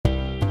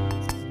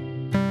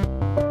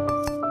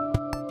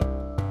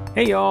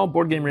Hey y'all,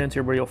 Board Game Rants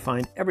here, where you'll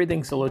find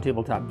everything solo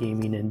tabletop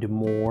gaming and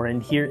more.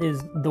 And here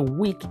is the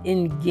week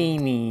in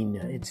gaming.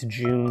 It's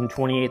June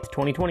 28th,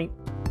 2020.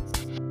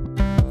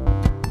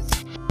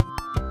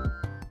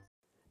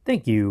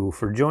 Thank you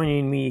for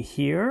joining me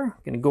here.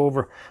 I'm going to go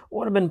over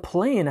what I've been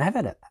playing. I've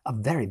had a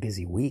very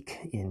busy week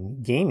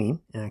in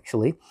gaming,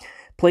 actually.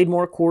 Played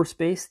more Core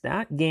Space.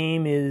 That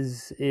game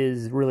is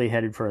really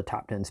headed for a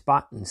top 10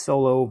 spot in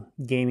solo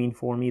gaming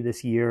for me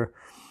this year.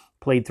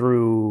 Played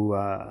through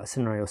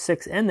Scenario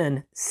 6 and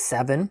then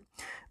 7,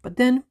 but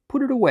then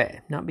put it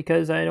away. Not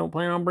because I don't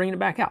plan on bringing it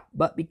back out,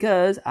 but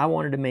because I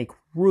wanted to make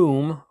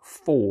room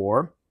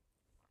for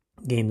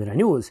a game that I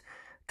knew was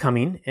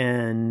coming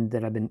and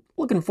that I've been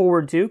looking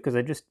forward to because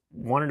I just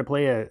wanted to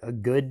play a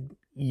good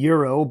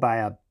Euro by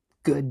a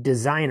good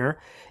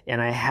designer,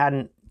 and I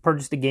hadn't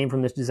purchased a game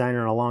from this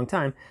designer in a long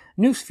time,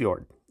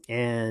 Nusfjord.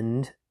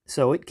 And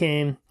so it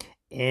came,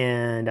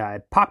 and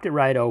I popped it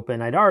right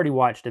open. I'd already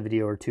watched a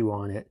video or two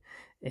on it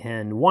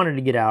and wanted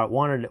to get out,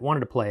 wanted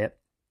to play it.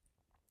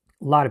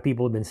 A lot of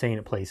people have been saying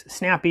it plays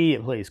snappy,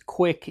 it plays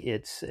quick,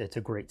 it's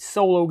a great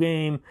solo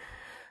game.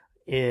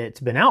 It's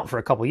been out for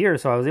a couple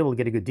years, so I was able to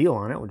get a good deal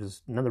on it, which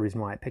is another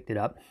reason why I picked it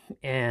up.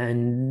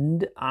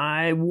 And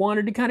I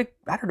wanted to kind of,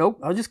 I don't know,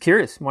 I was just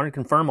curious, wanted to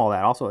confirm all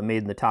that. Also, it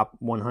made the top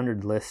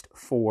 100 list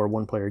for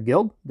One Player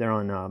Guild. They're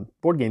on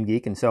Board Game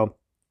Geek, and so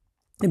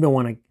I've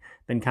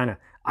been kind of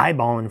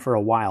eyeballing for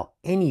a while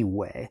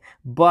anyway.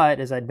 But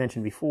as I'd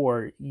mentioned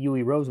before,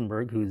 Uwe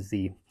Rosenberg, who's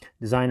the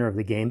designer of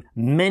the game,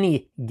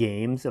 many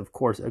games, of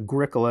course,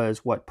 Agricola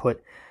is what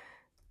put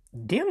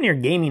damn near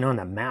gaming on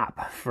the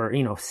map for,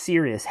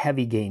 serious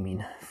heavy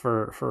gaming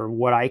for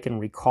what I can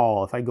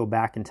recall. If I go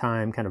back in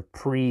time, kind of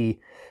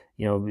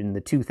in the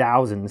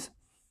 2000s,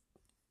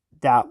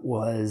 that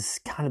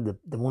was kind of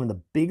the one of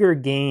the bigger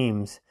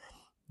games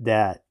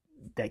that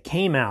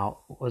came out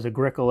was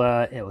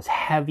Agricola. It was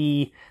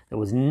heavy. There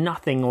was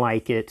nothing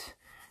like it.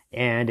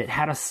 And it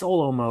had a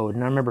solo mode.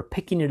 And I remember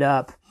picking it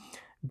up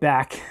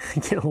back,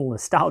 get a little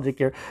nostalgic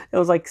here. It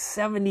was like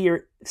 70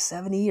 or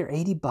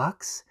 80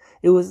 bucks.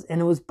 It was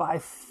by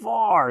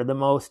far the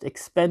most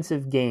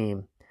expensive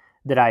game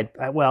that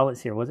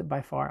let's hear, was it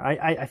by far?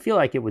 I feel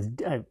like it was,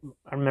 I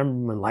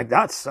remember like,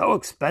 that's so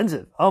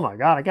expensive. Oh my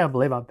God, I can't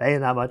believe I'm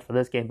paying that much for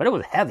this game. But it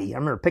was heavy. I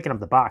remember picking up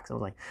the box. I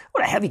was like,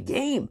 what a heavy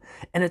game.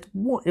 And it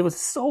was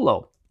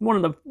solo. One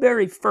of the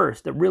very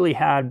first that really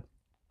had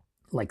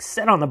like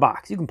set on the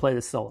box, you can play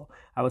this solo.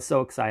 I was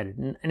so excited.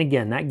 And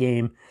again, that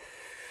game,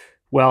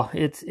 well,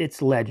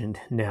 it's legend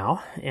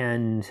now.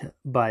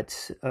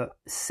 But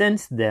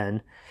since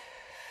then,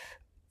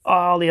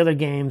 all the other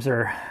games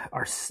are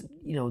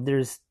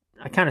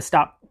I kind of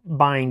stopped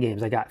buying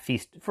games. I got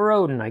Feast for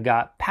Odin, I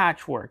got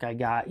Patchwork, I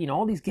got,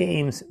 all these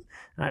games.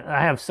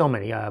 I have so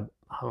many. Let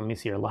me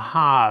see here. Le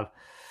Havre,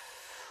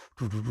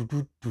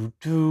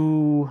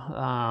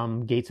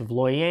 Gates of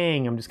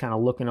Loyang. I'm just kind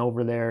of looking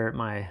over there at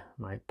my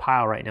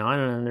pile right now. I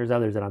don't know, there's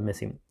others that I'm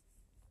missing.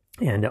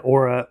 And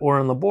Ora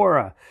and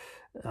Labora.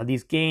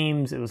 These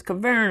games, it was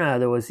Caverna,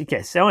 there was,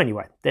 okay, so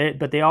anyway,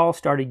 they all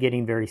started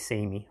getting very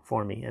samey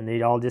for me, and they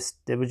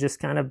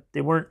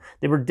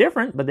were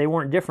different, but they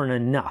weren't different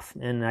enough,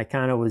 and I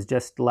kind of was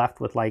just left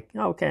with like,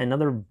 oh, okay,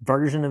 another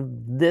version of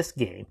this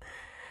game,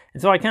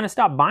 and so I kind of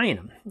stopped buying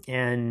them.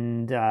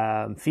 And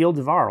Fields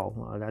of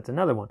Arle, that's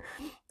another one.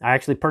 I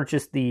actually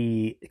purchased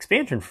the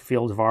expansion for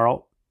Fields of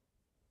Arle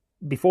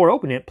before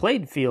opening it,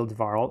 played Fields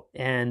of Arle,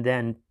 and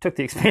then took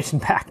the expansion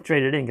back,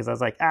 traded it in, because I was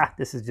like,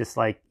 this is just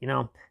like,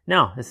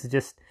 no, this is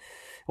just,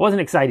 it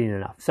wasn't exciting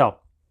enough. So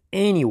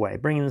anyway,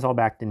 bringing this all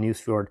back to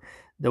Nusfjord,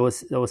 there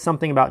was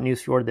something about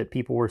Nusfjord that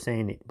people were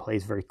saying it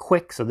plays very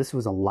quick. So this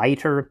was a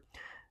lighter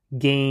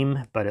game,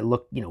 but it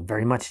looked,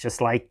 very much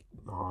just like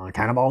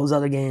kind of all those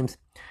other games.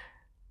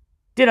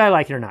 Did I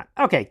like it or not?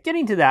 Okay,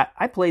 getting to that,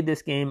 I played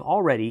this game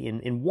already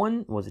in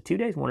 1 or 2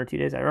 days?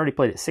 I already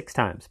played it 6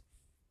 times.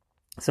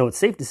 So it's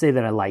safe to say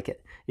that I like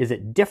it. Is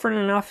it different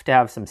enough to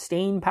have some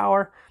staying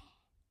power?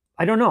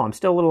 I don't know. I'm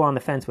still a little on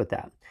the fence with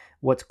that.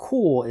 What's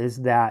cool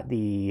is that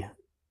the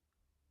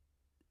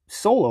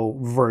solo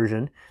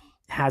version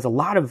has a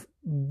lot of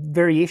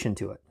variation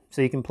to it.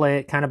 So you can play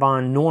it kind of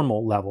on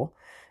normal level,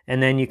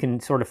 and then you can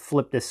sort of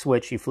flip this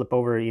switch. You flip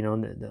over,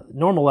 the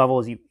normal level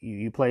is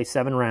you play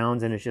 7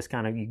 rounds, and it's just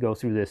kind of, you go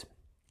through this.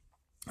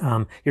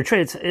 Your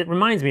trade, it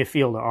reminds me of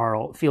Fields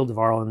of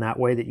Arle in that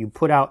way, that you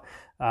put out,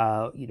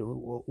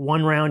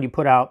 one round you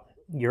put out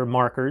your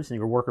markers and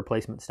your worker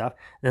placement stuff.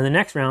 Then the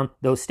next round,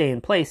 those stay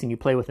in place, and you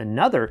play with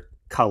another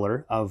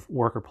color of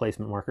worker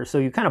placement markers. So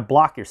you kind of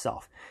block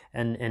yourself,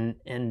 and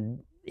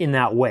in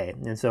that way.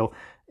 And so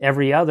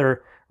every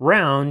other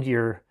round,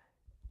 you're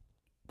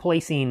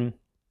placing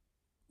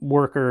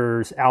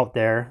workers out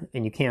there,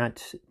 and you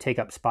can't take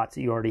up spots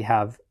that you already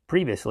have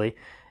previously.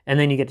 And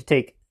then you get to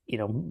take,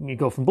 you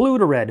go from blue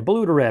to red,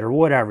 or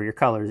whatever your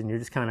colors, and you're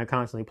just kind of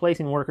constantly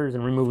placing workers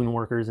and removing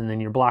workers, and then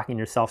you're blocking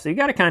yourself. So you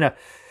got to kind of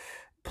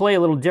play a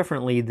little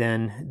differently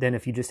than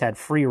if you just had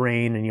free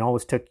reign and you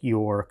always took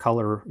your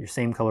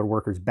same color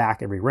workers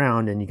back every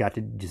round, and you got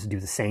to just do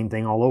the same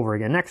thing all over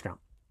again next round.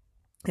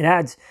 it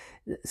adds,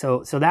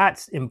 so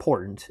that's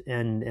important,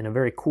 and a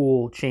very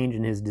cool change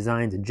in his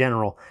designs in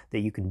general, that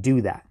you can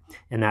do that.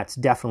 And that's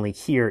definitely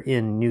here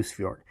in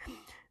Nusfjord.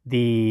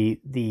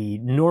 The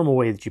normal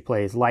way that you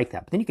play is like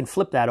that, but then you can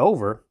flip that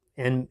over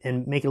and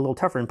make it a little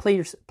tougher and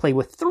play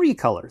with 3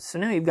 colors. So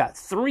now you've got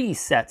 3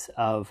 sets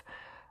of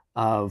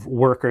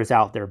workers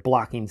out there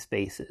blocking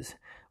spaces,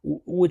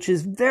 which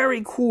is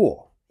very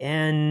cool.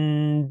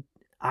 And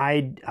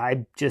I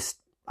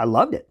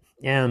loved it.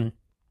 And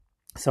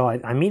so I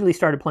immediately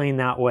started playing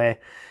that way.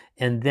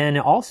 And then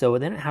it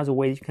has a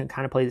way that you can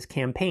kind of play this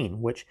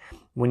campaign, which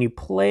when you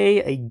play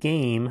a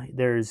game,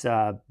 there's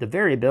the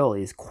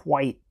variability is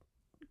quite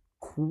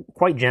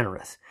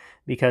generous,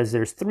 because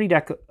there's 3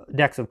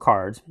 decks of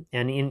cards,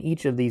 and in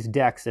each of these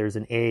decks there's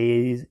an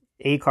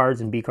A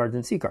cards and B cards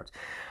and C cards.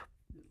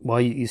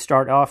 Well, you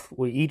start off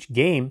with each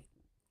game,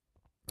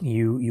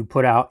 you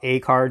put out A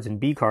cards and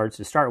B cards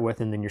to start with,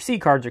 and then your C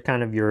cards are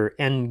kind of your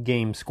end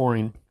game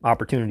scoring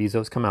opportunities.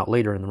 Those come out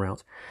later in the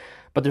rounds.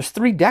 But there's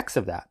 3 decks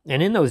of that,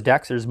 and in those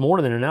decks there's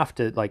more than enough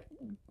to like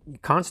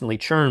constantly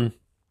churn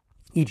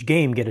each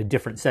game, get a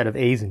different set of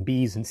A's and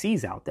B's and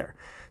C's out there.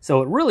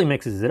 So it really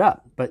mixes it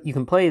up. But you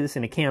can play this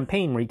in a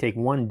campaign where you take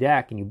one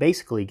deck and you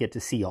basically get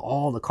to see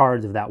all the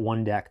cards of that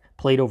one deck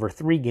played over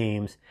 3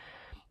 games,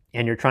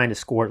 and you're trying to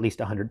score at least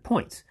 100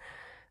 points.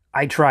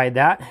 I tried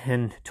that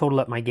and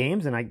totaled up my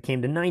games, and I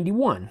came to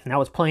 91. And I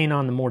was playing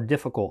on the more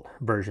difficult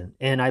version,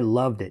 and I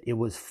loved it. It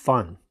was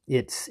fun.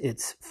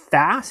 It's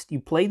fast. You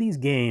play these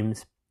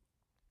games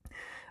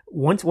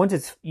once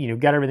it's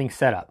got everything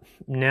set up.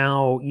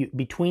 Now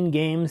between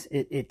games,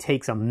 it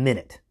takes a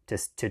minute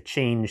to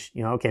change.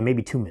 Okay,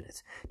 maybe 2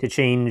 minutes to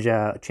change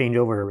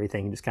over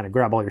everything. You just kind of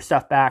grab all your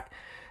stuff back,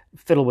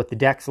 fiddle with the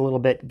decks a little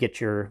bit,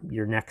 get your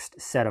next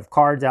set of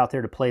cards out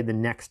there to play the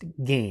next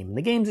game.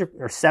 The games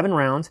are 7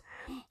 rounds,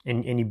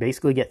 and you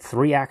basically get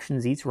 3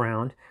 actions each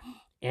round.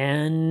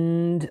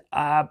 And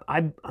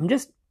I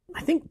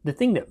think the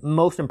thing that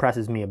most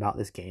impresses me about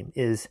this game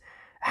is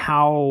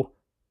how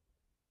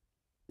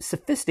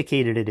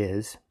sophisticated it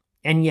is,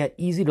 and yet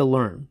easy to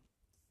learn.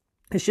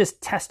 It's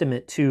just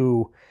testament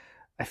to,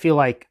 I feel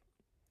like,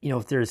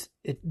 if there's,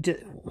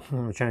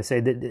 I'm trying to say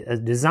that a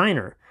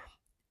designer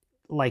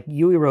like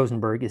Uwe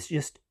Rosenberg is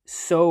just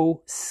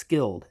so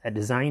skilled at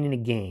designing a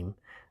game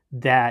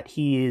that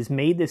he has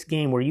made this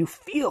game where you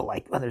feel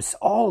like, well, there's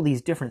all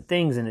these different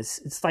things, and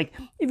it's like,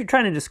 if you're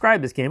trying to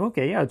describe this game,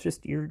 okay, yeah, it's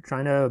just you're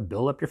trying to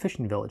build up your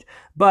fishing village,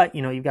 but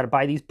you've got to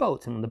buy these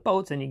boats, and on the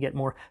boats, then you get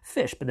more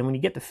fish, but then when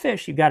you get the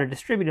fish, you've got to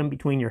distribute them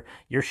between your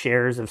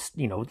shares of,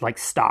 like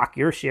stock,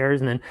 your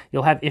shares, and then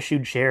you'll have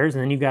issued shares,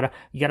 and then you got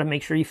to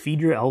make sure you feed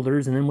your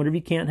elders, and then whatever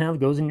you can't have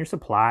goes in your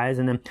supplies,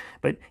 and then,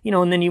 but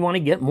and then you want to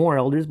get more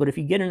elders, but if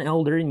you get an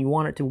elder and you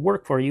want it to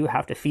work for you, you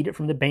have to feed it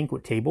from the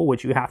banquet table,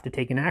 which you have to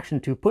take an action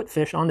to put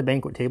fish on the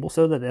banquet table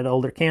so that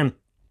elder can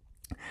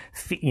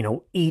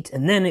eat,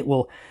 and then it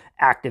will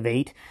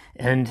activate,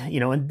 and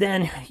and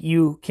then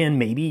you can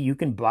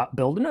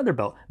build another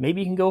boat,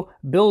 maybe you can go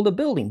build a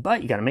building,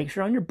 but you got to make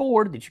sure on your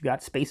board that you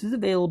got spaces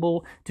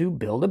available to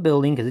build a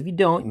building, because if you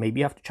don't,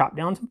 maybe you have to chop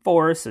down some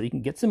forest so you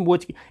can get some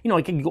wood.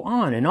 I can go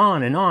on and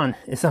on and on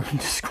as I'm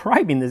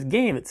describing this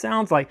game. It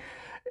sounds like,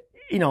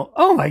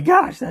 oh my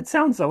gosh, that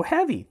sounds so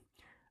heavy,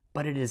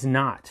 but it is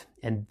not.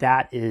 And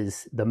that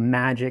is the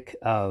magic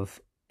of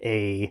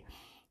a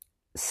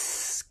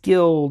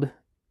skilled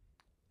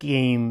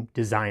game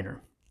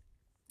designer.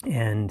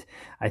 And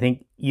I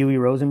think Uwe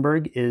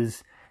Rosenberg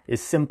is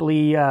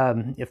simply,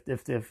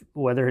 if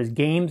whether his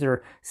games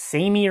are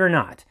samey or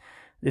not,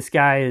 this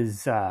guy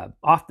is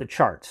off the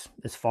charts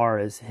as far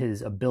as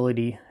his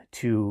ability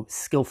to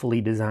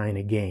skillfully design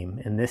a game.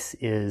 And this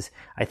is,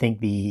 I think,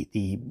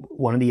 the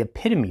one of the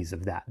epitomes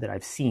of that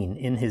I've seen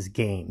in his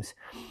games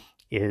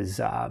is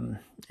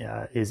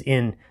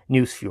in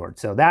Nusfjord.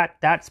 So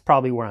that's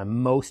probably where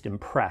I'm most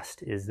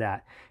impressed, is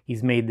that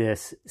he's made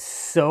this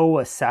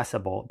so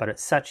accessible, but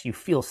it's such, you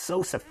feel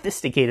so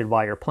sophisticated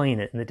while you're playing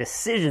it, and the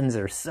decisions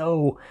are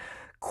so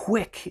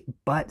quick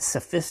but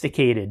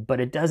sophisticated,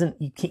 but it doesn't,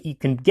 you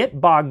can get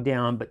bogged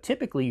down, but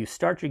typically you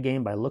start your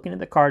game by looking at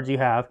the cards you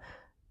have,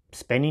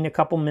 spending a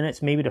couple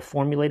minutes maybe to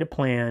formulate a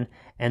plan,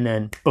 and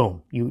then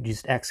boom, you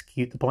just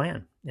execute the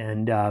plan.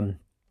 And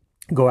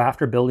go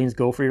after buildings,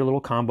 go for your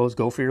little combos,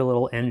 go for your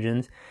little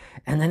engines,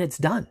 and then it's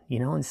done,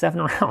 in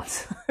 7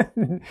 rounds.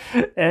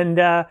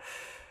 And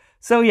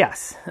so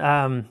yes,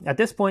 at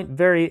this point,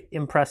 very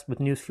impressed with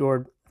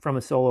Nusfjord from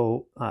a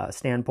solo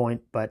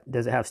standpoint, but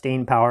does it have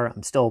staying power?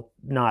 I'm still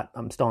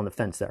on the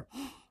fence there.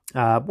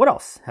 What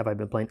else have I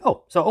been playing?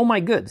 Oh My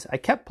Goods. I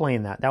kept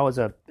playing that. That was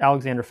a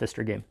Alexander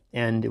Pfister game,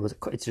 and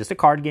it's just a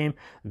card game.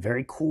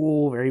 Very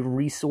cool, very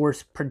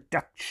resource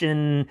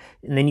production,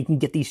 and then you can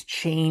get these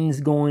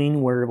chains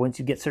going where once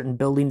you get certain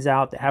buildings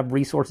out that have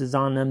resources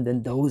on them,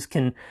 then those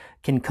can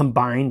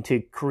combine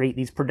to create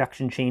these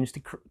production chains to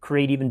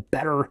create even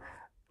better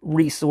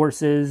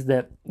resources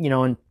that,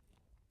 and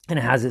it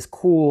has this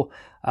cool,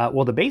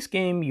 the base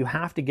game, you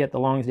have to get the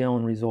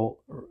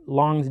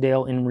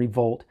Longsdale in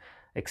Revolt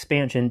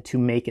expansion to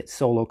make it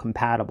solo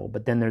compatible.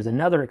 But then there's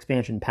another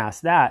expansion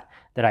past that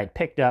I'd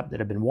picked up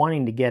that I've been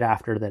wanting to get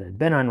after, that had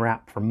been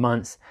unwrapped for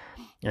months.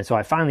 And so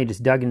I finally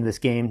just dug into this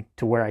game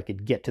to where I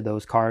could get to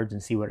those cards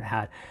and see what it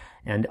had.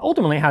 And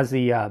ultimately it has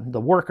the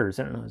workers.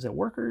 I don't know, is it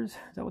workers?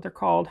 Is that what they're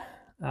called?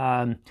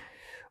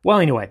 Well,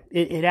 anyway,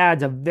 it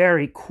adds a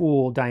very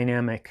cool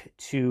dynamic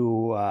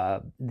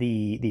to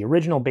the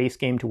original base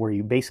game, to where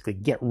you basically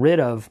get rid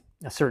of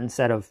a certain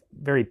set of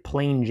very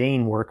plain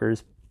Jane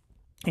workers,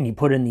 and you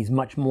put in these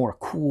much more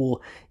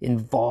cool,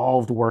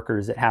 involved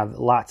workers that have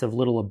lots of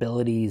little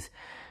abilities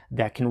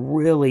that can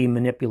really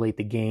manipulate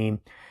the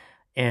game.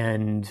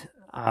 And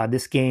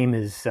this game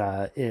is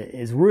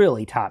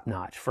really top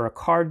notch for a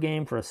card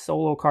game, for a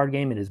solo card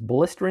game. It is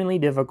blisteringly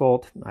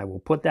difficult. I will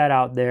put that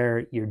out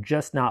there. You're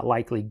just not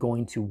likely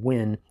going to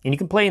win. And you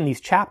can play in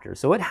these chapters,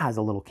 so it has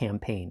a little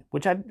campaign,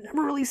 which I've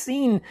never really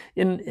seen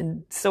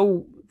in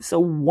so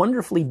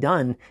wonderfully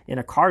done in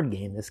a card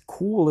game. This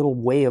cool little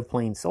way of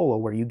playing solo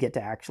where you get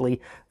to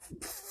actually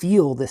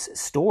feel this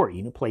story.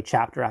 You play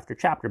chapter after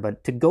chapter,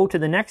 but to go to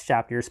the next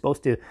chapter, you're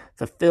supposed to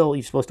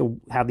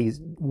have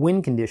these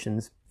win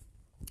conditions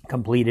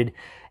completed,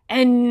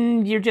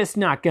 and you're just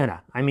not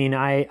gonna. I mean,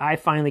 I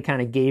finally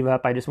kind of gave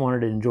up. I just wanted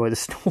to enjoy the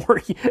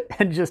story,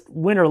 and just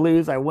win or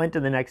lose, I went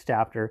to the next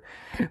chapter,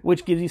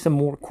 which gives you some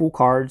more cool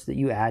cards that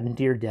you add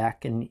into your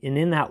deck. And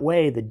in that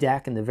way, the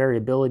deck and the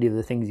variability of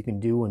the things you can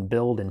do and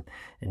build and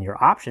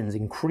your options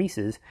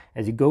increases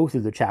as you go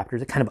through the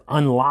chapters. It kind of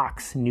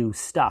unlocks new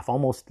stuff,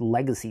 almost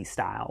legacy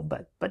style,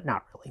 but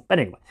not really. But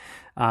anyway,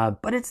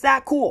 but it's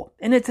that cool,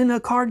 and it's in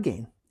a card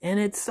game, and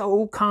it's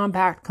so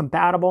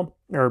compatible,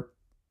 or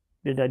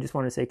did I just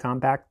want to say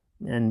compact?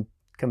 And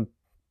I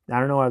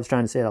don't know what I was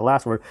trying to say, that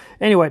last word.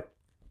 Anyway,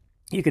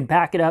 you can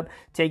pack it up,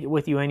 take it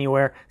with you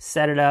anywhere,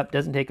 set it up.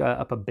 Doesn't take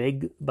up a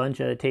big bunch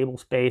of table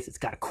space. It's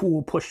got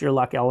cool push your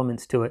luck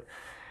elements to it.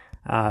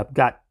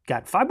 Got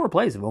 5 more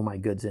plays of Oh My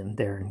Goods in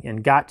there,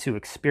 and got to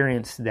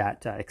experience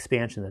that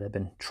expansion that I've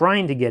been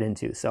trying to get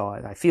into. So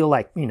I feel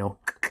like,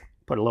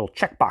 put a little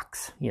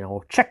checkbox,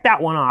 check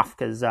that one off,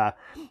 because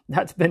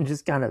that's been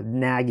just kind of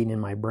nagging in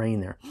my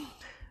brain there.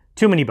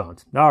 Too Many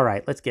Bones. All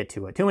right, let's get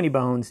to it. Too Many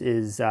Bones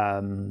is,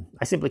 I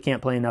simply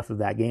can't play enough of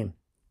that game.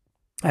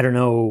 I don't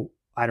know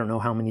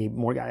how many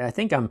more guys. I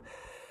think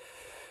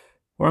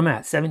where I'm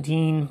at,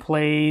 17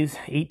 plays,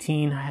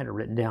 18. I had it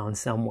written down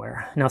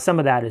somewhere. Now, some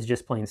of that is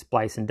just playing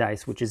Splice and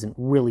Dice, which isn't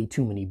really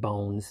Too Many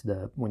Bones.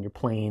 When you're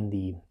playing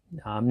the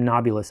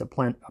Nobulus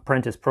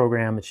Apprentice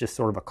program, it's just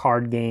sort of a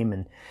card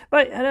game.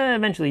 But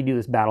eventually you do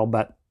this battle,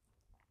 but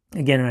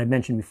again, and I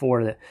mentioned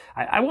before that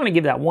I want to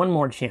give that one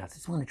more chance. I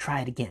just want to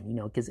try it again,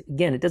 because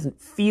again, it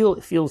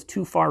feels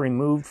too far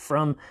removed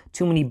from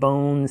Too Many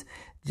Bones,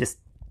 just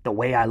the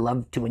way I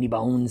love Too Many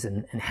Bones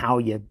and how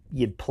you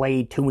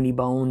play Too Many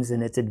Bones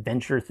and its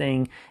adventure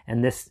thing.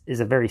 And this is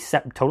a very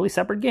totally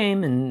separate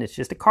game, and it's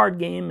just a card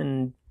game,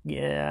 and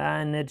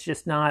it's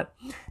just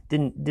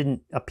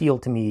didn't appeal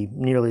to me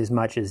nearly as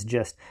much as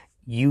just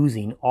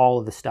using all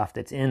of the stuff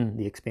that's in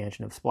the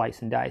expansion of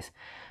Splice and Dice,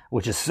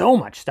 which is so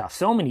much stuff,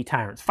 so many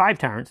tyrants. 5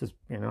 tyrants is,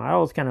 I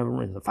always kind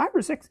of, is it 5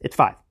 or 6? It's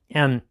 5.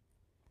 And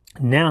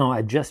now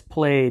I just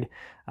played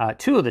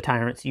 2 of the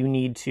tyrants you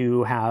need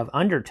to have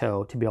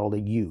Undertow to be able to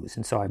use.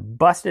 And so I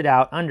busted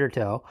out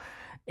Undertow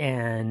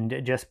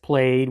and just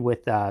played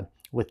with the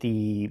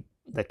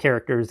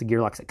characters, the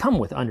Gearlocks that come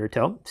with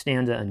Undertow,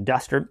 Stanza and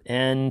Duster.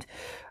 And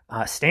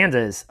Stanza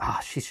is,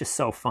 she's just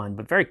so fun,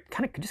 but very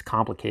kind of just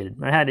complicated.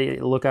 I had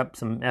to look up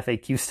some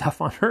FAQ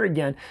stuff on her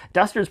again.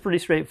 Duster's pretty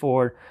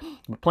straightforward.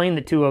 We're playing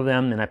the 2 of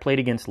them, and I played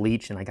against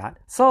Leech, and I got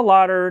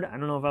slaughtered. I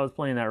don't know if I was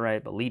playing that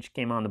right, but Leech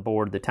came on the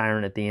board, the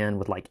Tyrant at the end,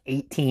 with like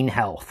 18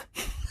 health.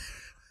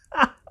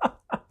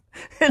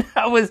 And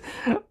I was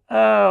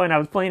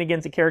playing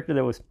against a character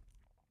that was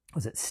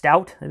it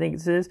Stout, I think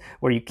it is,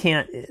 where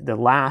the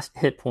last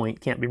hit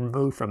point can't be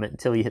removed from it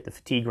until you hit the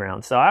fatigue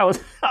round. So I was,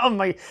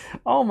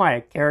 all my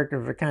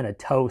characters were kind of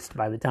toast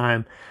by the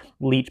time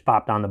Leech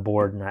popped on the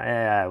board,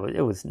 and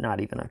it was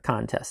not even a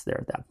contest there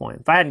at that point.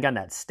 If I hadn't gotten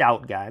that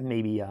Stout guy,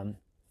 maybe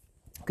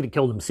could have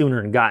killed him sooner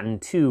and gotten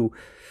to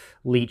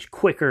Leech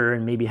quicker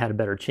and maybe had a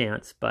better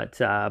chance.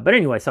 But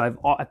anyway, so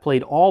I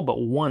played all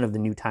but one of the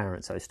new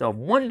tyrants. So I still have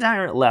 1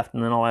 tyrant left,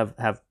 and then I'll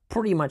have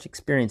pretty much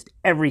experienced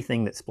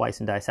everything that Splice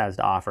and Dice has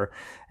to offer,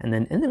 and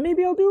then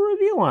maybe I'll do a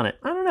review on it.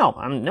 I don't know.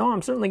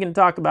 I'm certainly going to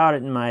talk about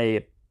it in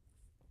my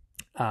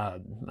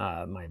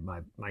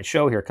my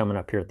show here coming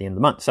up here at the end of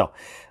the month. So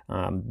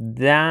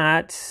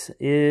that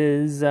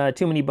is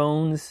Too Many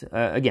Bones.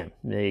 Again,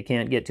 you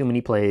can't get too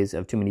many plays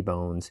of Too Many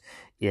Bones.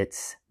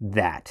 It's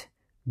that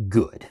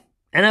good.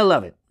 And I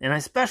love it. And I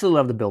especially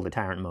love the Build a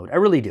Tyrant mode. I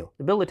really do.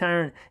 The Build a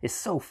Tyrant is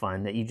so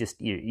fun that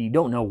you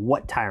don't know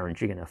what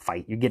tyrant you're going to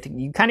fight.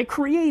 You kind of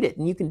create it,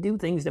 and you can do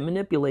things to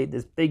manipulate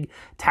this big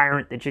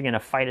tyrant that you're going to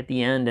fight at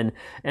the end. And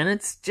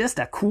it's just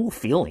a cool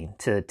feeling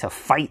to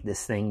fight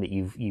this thing that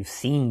you've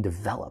seen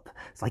develop.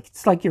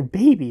 It's like your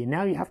baby, and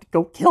now you have to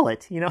go kill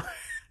it.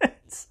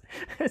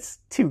 It's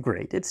too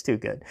great. It's too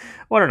good.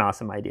 What an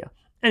awesome idea.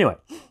 Anyway,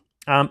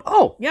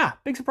 Oh, yeah,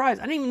 big surprise.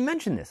 I didn't even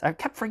mention this. I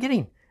kept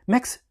forgetting.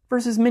 Mechs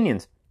versus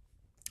Minions.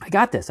 I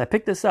got this. I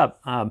picked this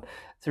up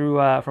through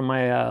from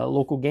my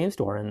local game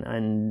store,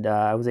 and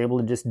I was able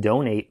to just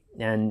donate.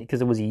 And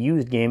because it was a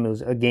used game, it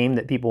was a game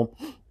that people,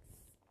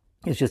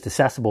 it's just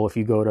accessible if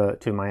you go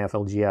to my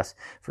FLGS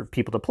for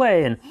people to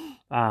play. And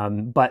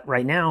but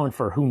right now, and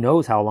for who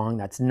knows how long,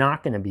 that's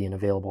not going to be an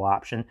available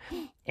option.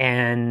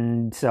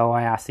 And so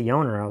I asked the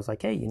owner, I was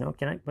like, hey,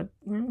 can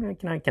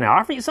I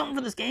offer you something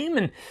for this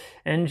game?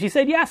 And she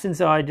said yes. And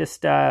so I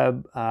just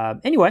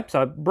anyway,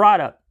 so I brought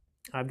up,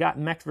 I've got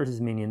Mechs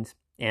versus Minions,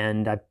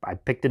 and I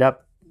picked it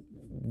up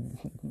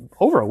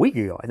over a week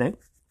ago, I think,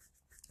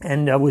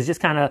 and I was just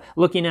kind of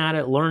looking at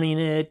it, learning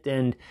it,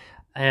 and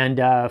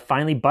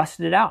finally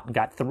busted it out and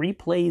got 3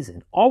 plays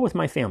in, all with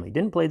my family.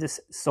 Didn't play this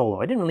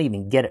solo. I didn't really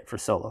even get it for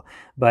solo,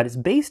 but it's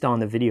based on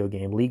the video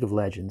game League of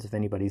Legends, if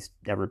anybody's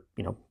ever,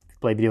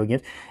 play video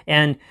games.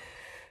 And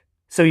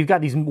so you've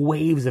got these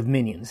waves of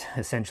minions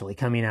essentially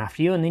coming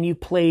after you, and then you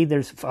play,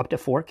 there's up to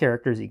 4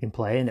 characters that you can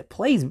play, and I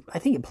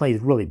think it plays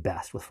really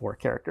best with 4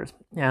 characters.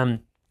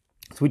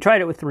 So we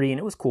tried it with 3, and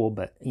it was cool,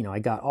 but I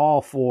got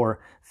all 4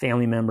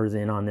 family members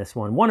in on this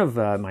one. One of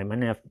my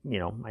I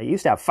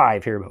used to have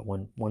 5 here, but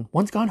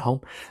one's gone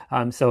home.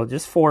 So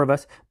just 4 of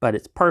us, but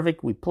it's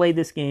perfect. We played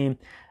this game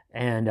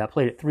and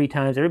played it 3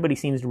 times. Everybody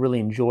seems to really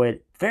enjoy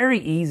it. Very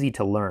easy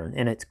to learn,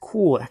 and it's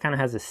cool. It kind of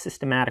has a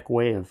systematic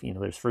way of,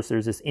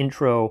 there's this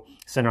intro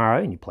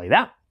scenario, and you play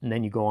that, and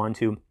then you go on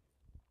to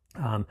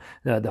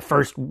the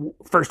first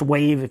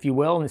wave, if you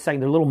will, and the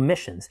second, they're little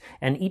missions,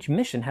 and each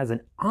mission has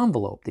an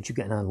envelope that you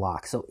can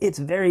unlock. So it's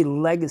very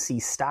legacy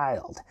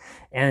styled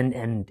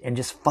and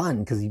just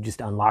fun, because you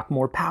just unlock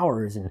more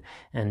powers,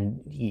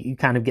 and you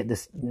kind of get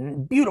this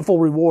beautiful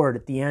reward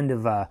at the end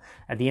of a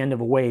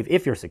wave,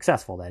 if you're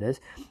successful, that is.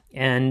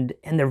 And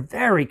they're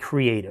very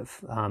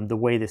creative. The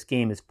way this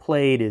game is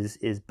played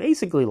is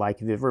basically like,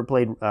 if you've ever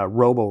played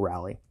Robo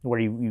Rally, where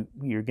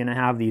you're going to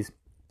have these.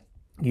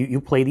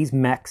 You play these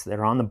mechs that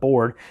are on the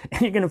board,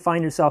 and you're going to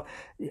find yourself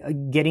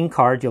getting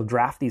cards. You'll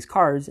draft these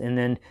cards, and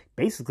then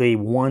basically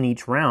 1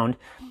 each round,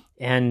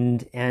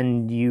 and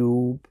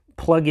you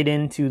plug it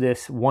into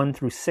this 1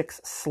 through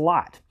 6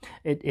 slot.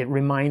 It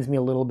reminds me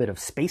a little bit of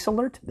Space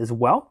Alert as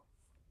well,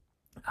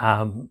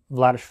 Vladish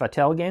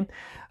Fatel game,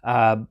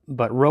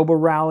 but Robo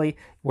Rally,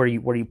 where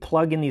you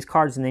plug in these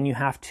cards, and then you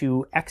have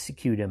to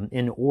execute them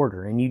in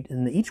order, and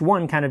each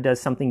one kind of does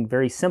something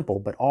very simple,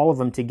 but all of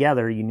them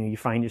together, you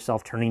find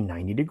yourself turning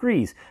 90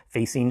 degrees,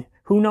 facing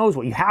who knows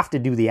what. You have to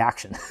do the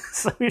action.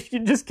 So you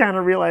just kind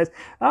of realize,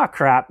 oh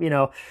crap,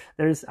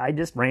 I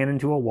just ran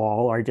into a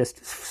wall, or I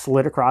just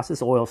slid across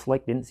this oil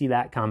slick, didn't see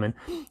that coming,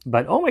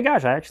 but oh my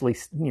gosh, I actually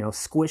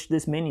squished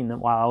this minion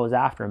while I was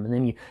after him. And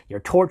then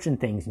you're torching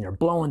things, and you're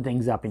blowing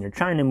things up, and you're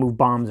trying to move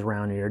bombs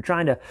around, and you're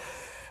trying to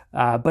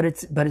but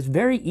it's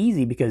very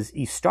easy, because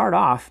you start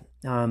off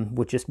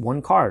with just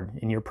 1 card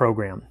in your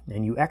program,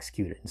 and you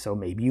execute it. And so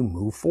maybe you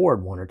move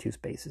forward 1 or 2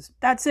 spaces.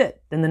 That's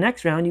it. Then the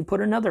next round you put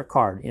another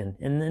card in,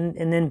 and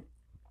then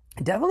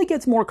it definitely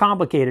gets more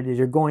complicated as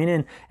you're going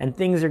in, and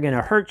things are going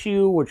to hurt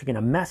you, which are going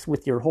to mess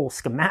with your whole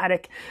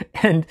schematic.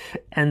 And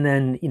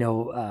then,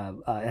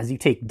 as you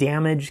take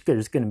damage,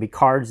 there's going to be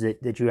cards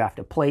that you have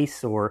to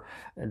place, or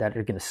that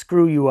are going to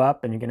screw you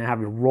up, and you're going to have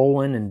you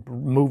rolling and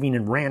moving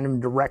in random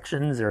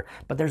directions.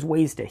 But there's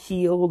ways to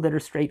heal that are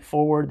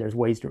straightforward. There's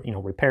ways to,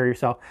 repair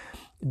yourself.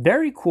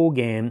 Very cool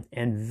game,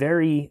 and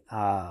very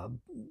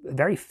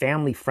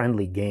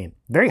family-friendly game.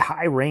 Very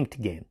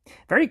high-ranked game.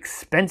 Very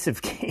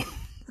expensive game.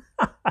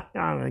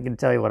 I'm not going to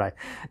tell you what I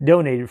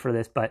donated for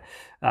this, but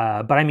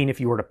I mean, if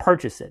you were to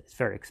purchase it, it's a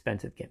very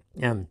expensive game.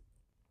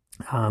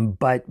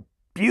 But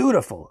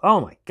beautiful. Oh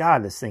my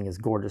God, this thing is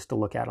gorgeous to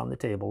look at on the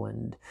table.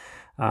 And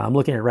I'm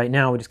looking at it right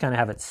now. We just kind of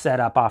have it set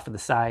up off to the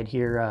side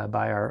here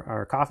by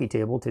our coffee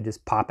table to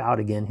just pop out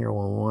again here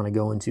when we want to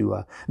go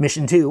into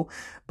mission 2.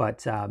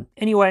 But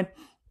anyway,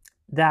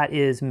 that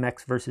is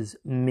Mechs versus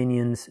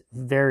Minions.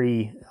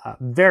 Very,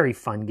 very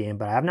fun game,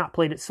 but I have not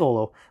played it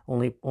solo.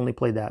 Only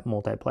played that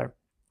multiplayer.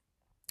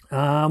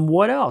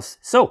 What else?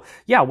 So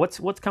yeah, what's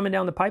coming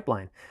down the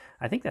pipeline?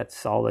 I think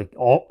that's all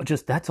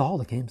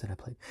the games that I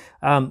played.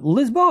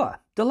 Lisboa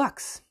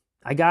Deluxe.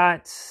 I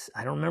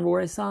don't remember where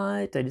I saw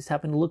it. I just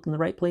happened to look in the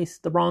right place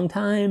at the wrong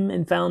time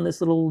and found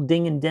this little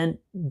ding and dent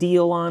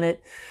deal on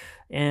it,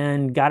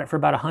 and got it for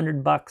about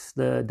 $100,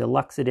 the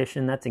deluxe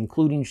edition. That's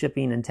including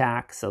shipping and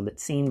tax. So that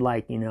seemed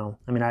like,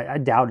 I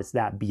doubt it's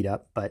that beat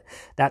up, but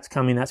that's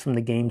coming. That's from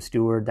the Game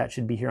Steward. That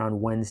should be here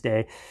on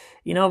Wednesday.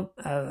 Vito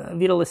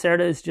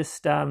Lacerda is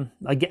just,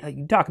 again,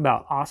 you talk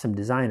about awesome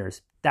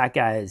designers. That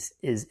guy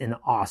is an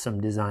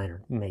awesome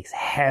designer. He makes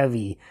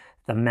heavy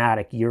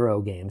thematic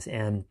Euro games,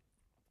 and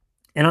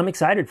I'm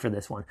excited for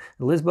this one.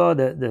 Lisboa,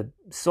 the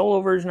solo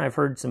version, I've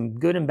heard some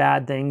good and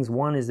bad things.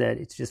 One is that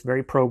it's just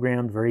very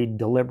programmed, very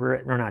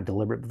deliberate, or not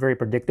deliberate, but very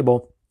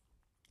predictable.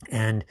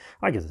 And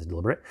I guess it's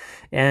deliberate.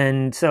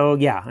 And so,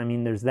 yeah,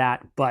 there's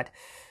that. But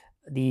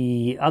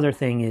the other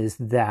thing is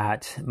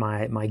that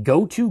my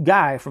go-to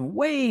guy from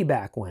way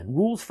back when,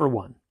 Rules for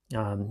One.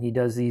 He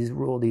does these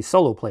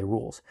solo play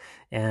rules,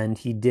 and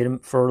he did them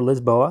for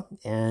Lisboa,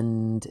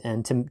 and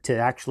to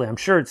actually, I'm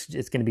sure it's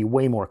going to be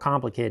way more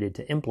complicated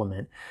to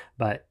implement.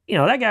 But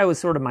that guy was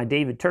sort of my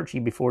David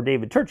Turczi before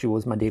David Turczi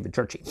was my David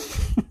Turczi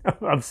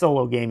of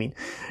solo gaming.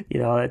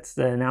 It's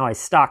now I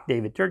stock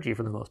David Turczi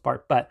for the most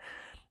part, but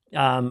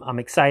I'm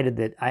excited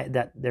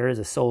that there is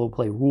a solo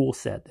play rule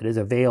set that is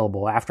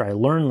available after I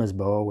learn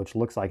Lisboa, which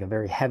looks like a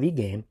very heavy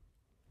game.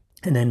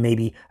 And then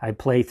maybe I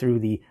play through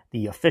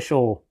the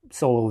official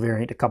solo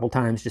variant a couple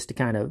times just to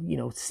kind of,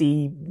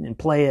 see and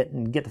play it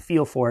and get the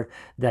feel for it,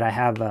 that I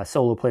have a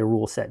solo play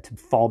rule set to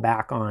fall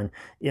back on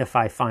if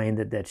I find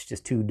that that's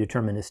just too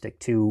deterministic,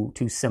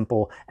 too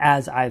simple,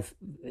 as I've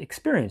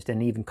experienced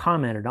and even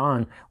commented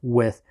on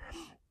with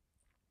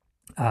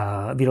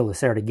Vitor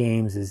Lacerda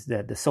games, is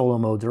that the solo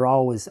modes are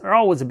always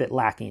a bit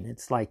lacking.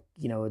 It's like,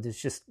 there's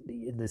just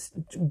this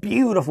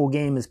beautiful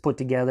game is put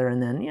together,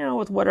 and then,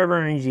 with whatever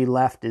energy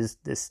left is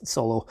this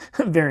solo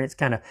variant's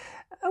kind of,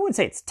 I wouldn't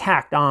say it's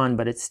tacked on,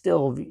 but it's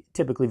still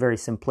typically very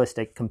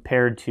simplistic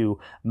compared to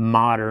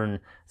modern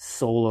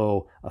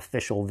solo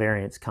official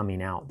variants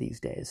coming out these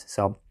days.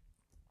 So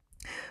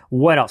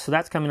what else? So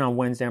that's coming on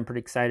Wednesday. I'm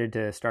pretty excited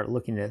to start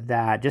looking at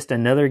that. Just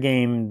another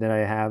game that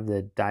I have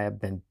that I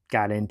haven't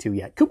got into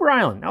yet. Cooper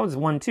Island. That was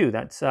one too.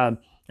 That's I'm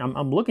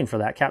looking for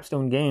that.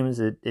 Capstone Games.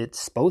 It's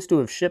supposed to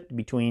have shipped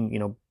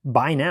between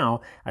by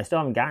now. I still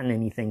haven't gotten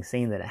anything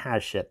saying that it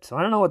has shipped. So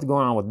I don't know what's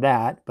going on with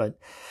that. But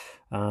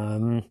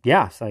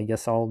so I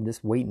guess I'll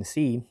just wait and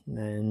see.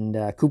 And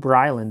Cooper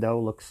Island though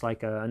looks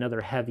like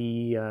another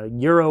heavy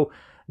Euro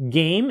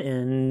game,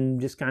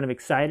 and just kind of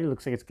excited. It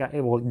looks like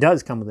it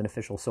does come with an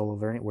official solo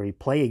variant where you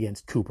play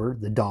against Cooper,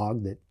 the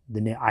dog that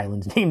the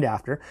island's named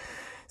after.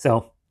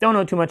 So don't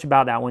know too much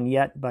about that one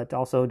yet, but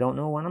also don't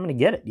know when I'm going to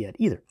get it yet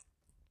either.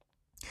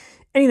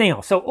 Anything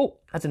else? So,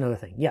 that's another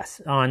thing. Yes,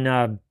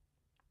 on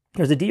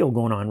there's a deal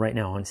going on right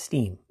now on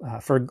Steam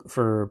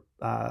for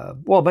a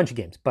bunch of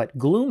games, but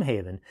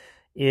Gloomhaven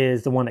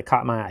is the one that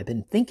caught my eye. I've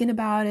been thinking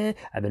about it.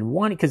 I've been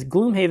wanting, because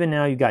Gloomhaven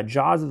now, you've got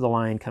Jaws of the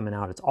Lion coming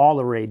out. It's all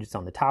the rage. It's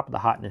on the top of the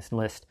hotness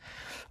list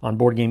on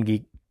Board Game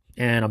Geek,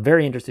 and I'm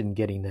very interested in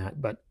getting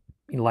that. But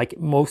like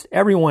most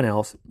everyone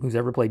else who's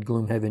ever played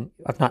Gloomhaven,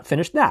 I've not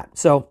finished that.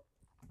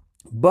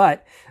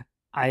 But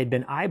I had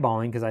been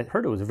eyeballing, because I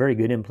heard it was a very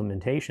good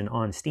implementation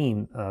on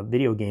Steam,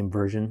 video game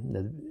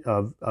version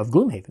of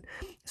Gloomhaven.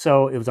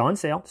 So it was on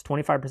sale. It's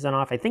 25%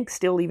 off. I think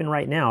still even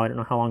right now. I don't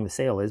know how long the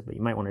sale is, but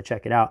you might want to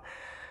check it out.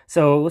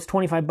 So it was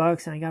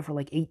 $25, and I got it for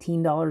like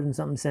 $18 and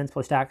something cents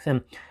plus tax.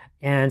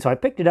 And so I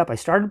picked it up. I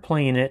started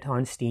playing it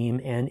on Steam,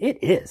 and it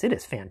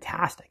is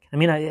fantastic. I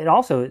mean,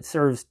 it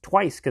serves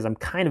twice, because I'm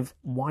kind of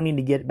wanting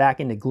to get back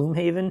into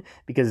Gloomhaven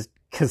because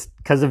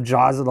of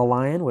Jaws of the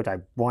Lion, which I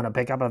want to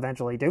pick up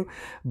eventually too.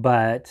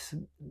 But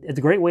it's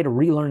a great way to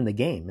relearn the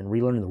game and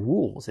relearn the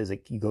rules as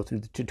you go through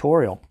the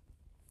tutorial.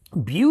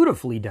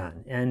 Beautifully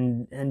done,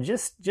 and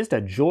just a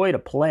joy to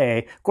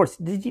play. Of course,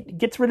 it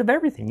gets rid of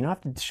everything. You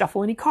don't have to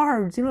shuffle any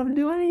cards. You don't have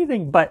to do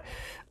anything. But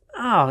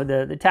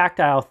the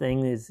tactile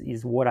thing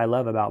is what I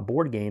love about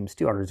board games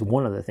too, or is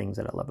one of the things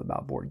that I love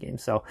about board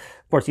games. So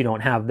of course you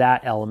don't have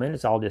that element.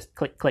 It's all just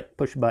click, click,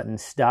 push button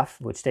stuff,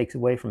 which takes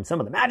away from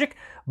some of the magic.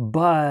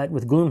 But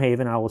with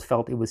Gloomhaven, I always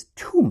felt it was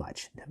too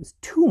much. It was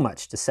too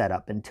much to set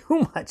up and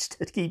too much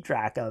to keep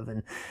track of.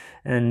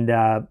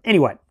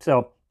 Anyway,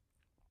 so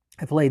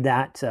I played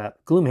that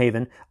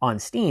Gloomhaven on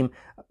Steam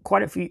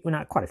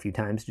not quite a few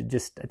times.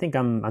 Just I think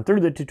I'm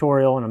through the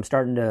tutorial, and I'm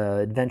starting to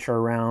adventure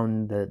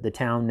around the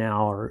town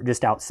now, or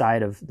just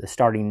outside of the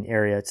starting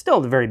area. It's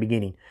still the very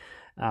beginning,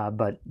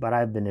 but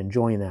I've been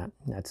enjoying that.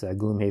 That's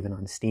Gloomhaven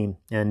on Steam,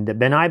 and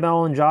been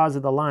eyeballing Jaws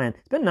of the Lion.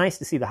 It's been nice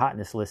to see the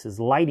hotness list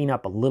is lighting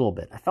up a little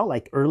bit. I felt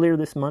like earlier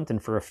this month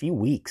and for a few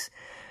weeks,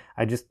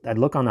 I'd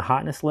look on the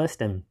hotness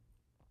list and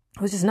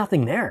it was just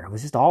nothing there. It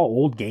was just all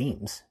old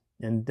games.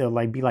 And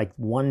there'll be like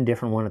one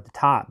different one at the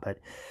top, but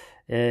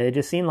it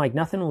just seemed like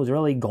nothing was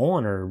really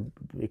going or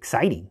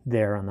exciting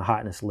there on the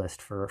hotness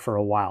list for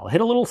a while. It hit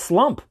a little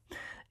slump,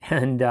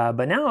 and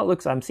but now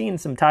I'm seeing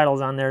some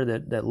titles on there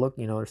that look,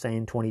 they're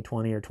saying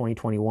 2020 or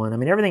 2021. I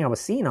mean, everything I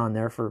was seeing on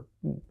there for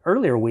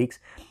earlier weeks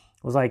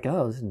was like,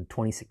 this is in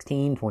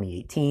 2016,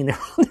 2018.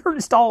 They're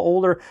just all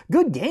older,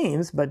 good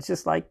games, but it's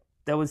just like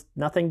there was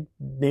nothing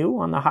new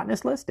on the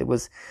hotness list. It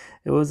was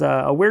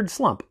a weird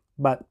slump,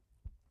 but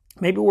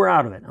maybe we're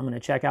out of it. I'm going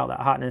to check out that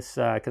hotness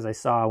because I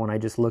saw when I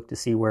just looked to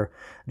see where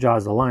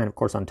Jaws of the Lion, of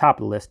course, on top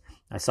of the list,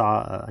 I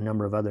saw a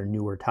number of other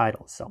newer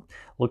titles. So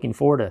looking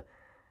forward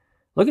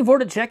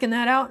to checking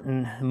that out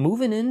and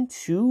moving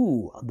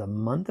into the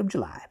month of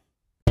July.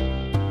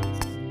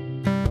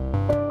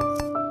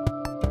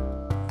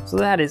 So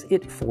that is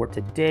it for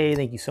today.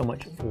 Thank you so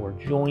much for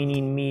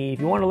joining me. If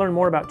you want to learn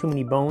more about Too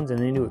Many Bones and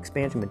the new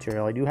expansion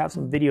material, I do have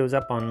some videos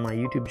up on my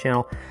YouTube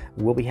channel.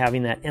 We'll be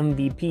having that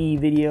MVP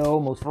video,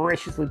 Most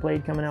Voraciously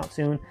Played, coming out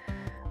soon.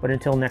 But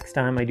until next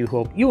time, I do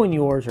hope you and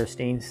yours are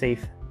staying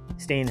safe,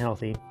 staying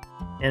healthy.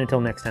 And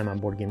until next time, I'm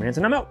Board Game Rants,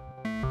 and I'm out.